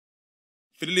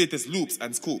For the latest loops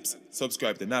and scoops,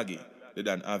 subscribe to Nagi, the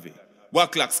Dan Avi.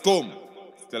 Waklak scum,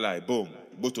 still I boom,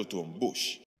 bototom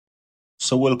bush.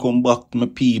 So welcome back, my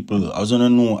people. I was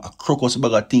gonna know a crocus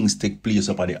bag of things take place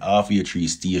up at the halfway tree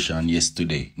station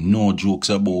yesterday. No jokes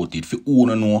about it. For who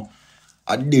don't know,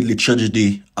 a deadly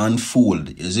tragedy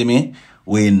unfold. You see me?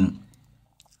 When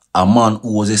a man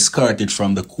who was escorted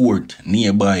from the court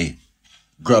nearby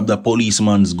grabbed a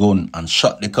policeman's gun and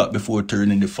shot the cop before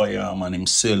turning the firearm on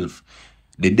himself.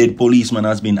 The dead policeman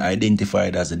has been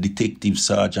identified as a Detective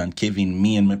Sergeant Kevin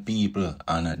Me and my people,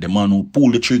 and the man who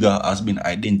pulled the trigger has been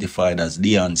identified as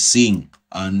Deon Singh.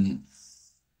 And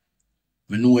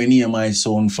I know any of my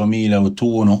sound familiar with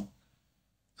two, no?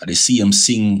 The same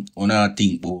Singh on I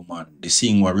think, oh man, the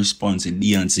Singh was responsible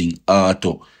Deon Singh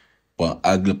auto on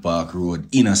Agle Park Road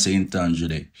in St. Andrew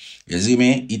there. You see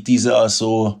me? It is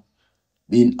also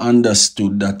been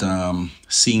understood that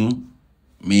Singh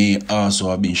may also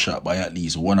have been shot by at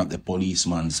least one of the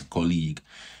policeman's colleague.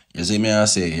 You see me, I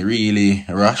say, really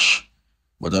rash,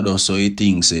 but I don't say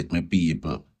things it, my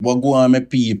people. What go on, my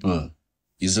people,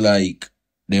 is like,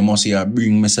 they must have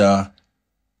bring Mr.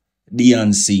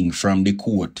 Deon Singh from the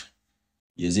court.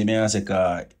 You see me, I say,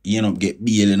 cause you know, get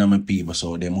bail in my people,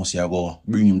 so they must have go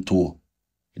bring him to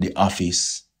the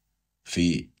office for,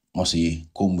 must say,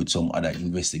 come with some other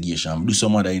investigation, do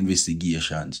some other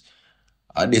investigations.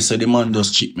 And they say the man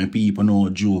just cheat my people, no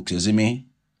jokes, you see me?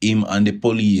 Him and the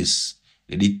police,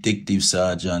 the detective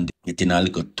sergeant, getting a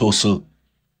little tussle.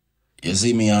 You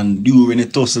see me? And during the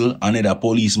tussle, another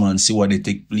policeman see what they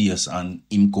take place and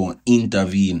him can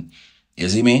intervene. You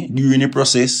see me? During the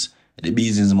process, the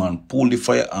businessman pulled the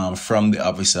firearm from the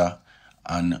officer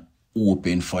and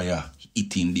opened fire,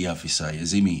 hitting the officer. You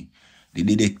see me? The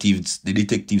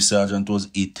detective sergeant was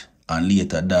hit and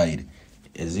later died.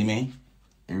 You see me?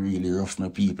 Really rough my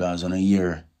people as on a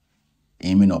year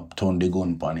aiming up turn the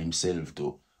gun upon himself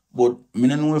too. But I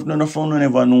don't know if none of them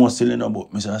ever know still you know,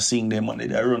 but Mr. Sing them and they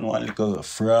run one little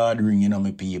fraud ring, you know,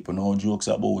 my people. No jokes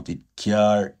about it.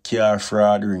 Car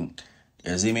fraud ring.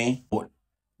 You see me? But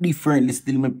differently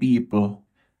still my people.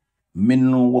 Me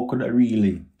know what could I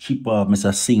really chip off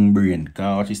Mr. Sing brain.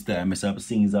 Cause this time Mr.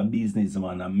 Sing is a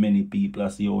businessman and many people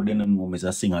say, oh, they don't know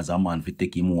Mr. Sing as a man for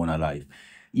take him on alive.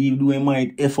 Even though he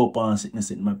might F up and sickness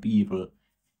in my people,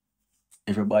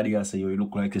 everybody has say, yo, you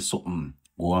look like it's something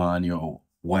go on, yo,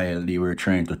 while they were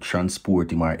trying to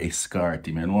transport him or escort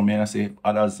him. You know what I mean? I say,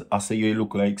 others, I say, yo, you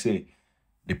look like, say,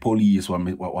 the police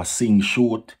was Sing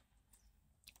shoot.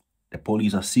 The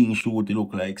police are Sing shoot, they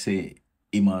look like, say,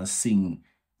 him and Sing,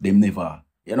 them never,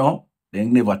 you know? They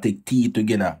never take tea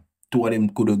together. Two of them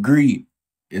could agree.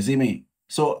 You see me?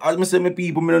 So, as I say, my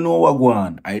people, I don't know what go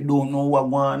on. I don't know what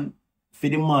go on. For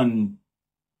the man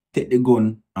take the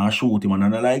gun and shoot him,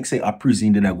 and I like say a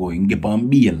prison did I go and get on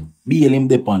bail. Bail him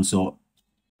depend, so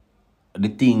the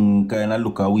thing kinda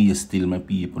look away still, my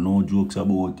people, no jokes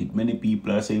about it. Many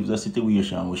people are saying if it's a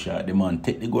situation we shot the man,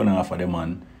 take the gun off of the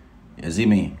man, you see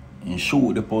me, and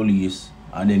shoot the police,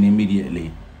 and then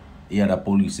immediately he had the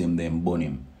police him then burn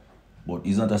him. But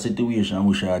it's not a situation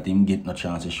we shot him get no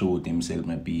chance to shoot himself,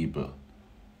 my people.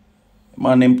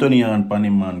 Man, them turn on pan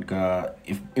him, man, cause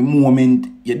if a moment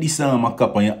you disarm a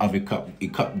cop and you have a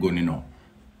cop gun, you know.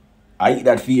 I eat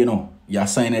that for you know. You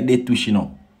sign a death wish, you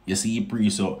know. You see it pre,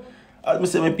 so as I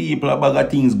say, my people, a bag of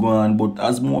things go on, but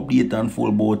as more update and full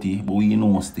about it, but we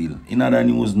know still. In other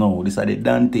news now, this is the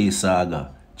Dantae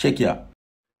saga. Check ya.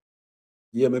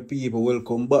 Yeah, my people,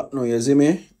 welcome back now, you see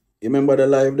me? You remember the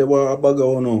live there were a bag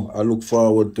of now I look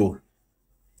forward to.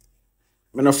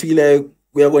 I don't feel like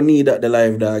we are going to need that the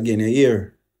live there again, you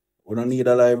hear? We don't need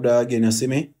a live there again, you see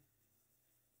me?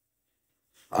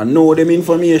 I know them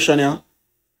information, yeah.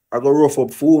 I go rough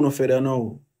up phone for that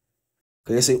now.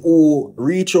 Because you say, oh,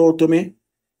 reach out to me.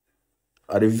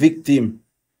 Are the victim.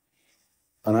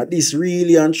 And at this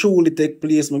really and truly take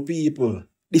place, my people.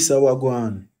 This is what go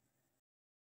on.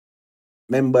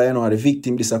 Remember, you know, the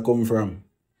victim this a come from.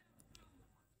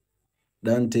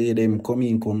 Dantae them come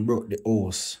in, come broke the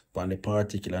house on the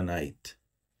particular night.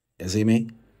 You see me?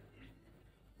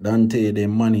 Dantae they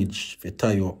manage to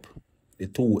tie up the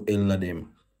two elder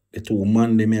them. The two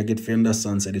man them I get for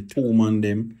understand say the two man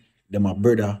them a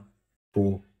brother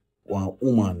to one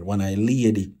woman, one a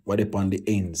lady, what upon the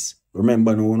ends.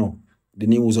 Remember no. The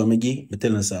news I give, me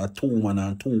tell us say two man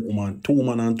and two woman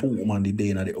the day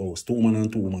in the house. 2 man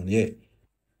and 2 woman, yeah.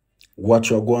 What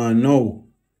you go on now?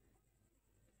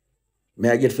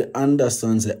 May I get for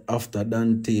understand say after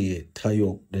Dantae tie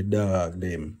up the dog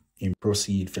them, him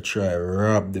proceed for try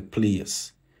rob the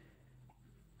place.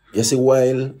 You see,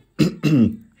 while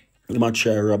you might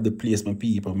try rob the place, my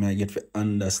people, may I get for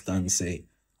understand say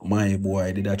my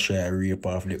boy did a try rape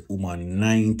off the woman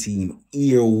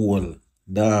 19-year-old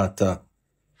daughter.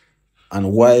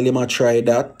 And while him a try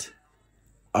that,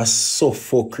 a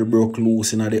fuckery broke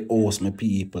loose in the house, my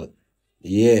people.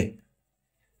 Yeah.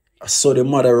 I saw the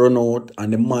mother run out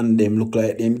and the man them look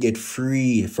like them get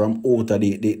free from out of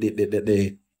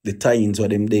the tines where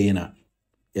them there, you know.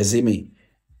 You see me?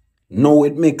 Now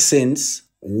it makes sense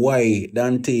why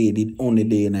Dantae did only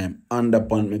day name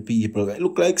underpon my people. It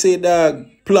look like say dog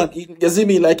plan. You see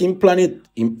me? Like him plan it.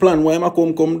 Him plan why I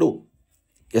come do.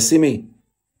 You see me?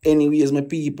 Anyways, my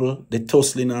people, the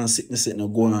tussling and sickness no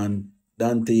go on.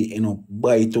 Dantae, you know,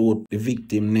 bite out the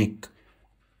victim neck.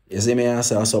 You see me? I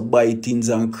saw bitings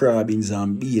and crabbings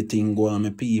and beating go on my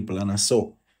people, and I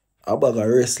saw a bag of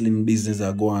wrestling business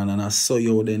are go on, and I saw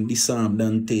you then disarm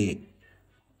Dantae.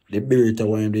 The berita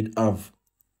what him did have.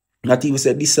 Not even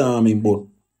say disarm him, but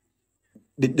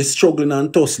the struggling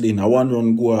and tussling, a one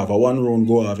round go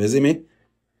off, you see me?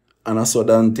 And I saw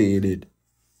Dantae did.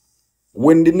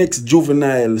 When the next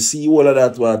juvenile see all of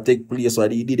that what take place,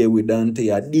 what he did it with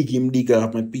Dantae, I dig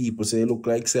off my people. So it look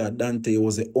like say Dantae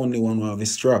was the only one who have a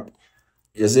strap.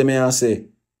 You see me I say?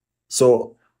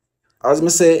 So, as me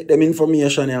say, them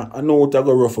information here, I know it a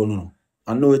go ruffle no.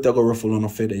 I know it a go ruffle on a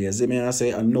feather. You see me I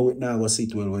say? I know it now go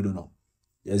sit well we do know.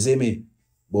 You see me?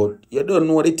 But you don't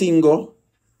know the thing go.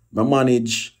 I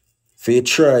manage to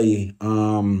try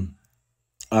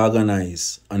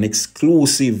organize an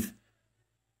exclusive.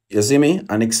 You see me?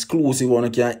 An exclusive one you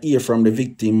can hear from the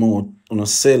victim out on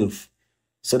herself.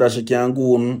 So that she can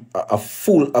go on a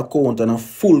full account and a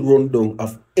full rundown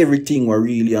of everything what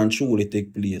really and truly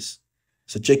take place.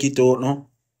 So check it out now.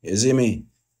 You see me?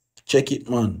 Check it,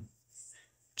 man.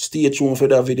 Stay tuned for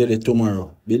that video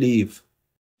tomorrow. Believe.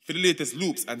 For the latest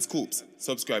loops and scoops,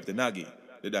 subscribe to Nagi,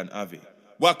 the Dan Ave.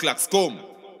 Waklak come.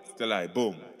 Still I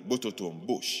boom. Bototom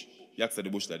bush. Yaksa the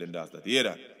bush that then does that. You hear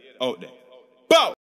that? Out there. Bow!